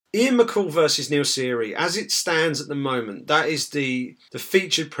Ian McCall versus Neil Seery, as it stands at the moment, that is the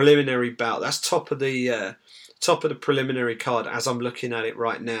featured preliminary bout. That's top of the preliminary card as I'm looking at it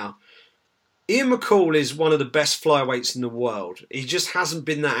right now. Ian McCall is one of the best flyweights in the world. He just hasn't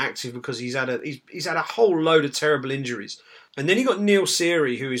been that active because he's had a whole load of terrible injuries. And then you got Neil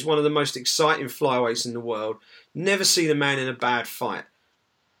Seery, who is one of the most exciting flyweights in the world. Never seen a man in a bad fight.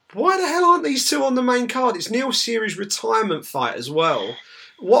 Why the hell aren't these two on the main card? It's Neil Seery's retirement fight as well.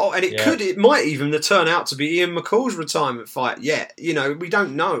 What? And it might even turn out to be Ian McCall's retirement fight. Yeah, we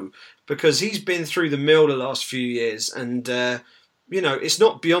don't know because he's been through the mill the last few years, and it's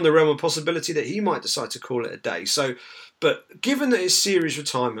not beyond the realm of possibility that he might decide to call it a day. So, but given that it's Seery's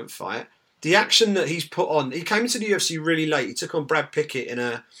retirement fight, the action that he's put on, he came into the UFC really late. He took on Brad Pickett in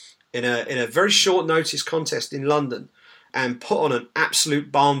a very short notice contest in London, and put on an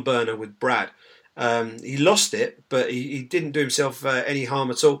absolute barn burner with Brad. He lost it, but he didn't do himself any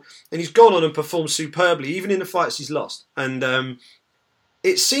harm at all. And he's gone on and performed superbly, even in the fights he's lost. And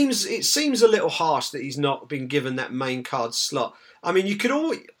it seems a little harsh that he's not been given that main card slot. I mean, you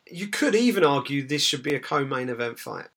could even argue this should be a co-main event fight.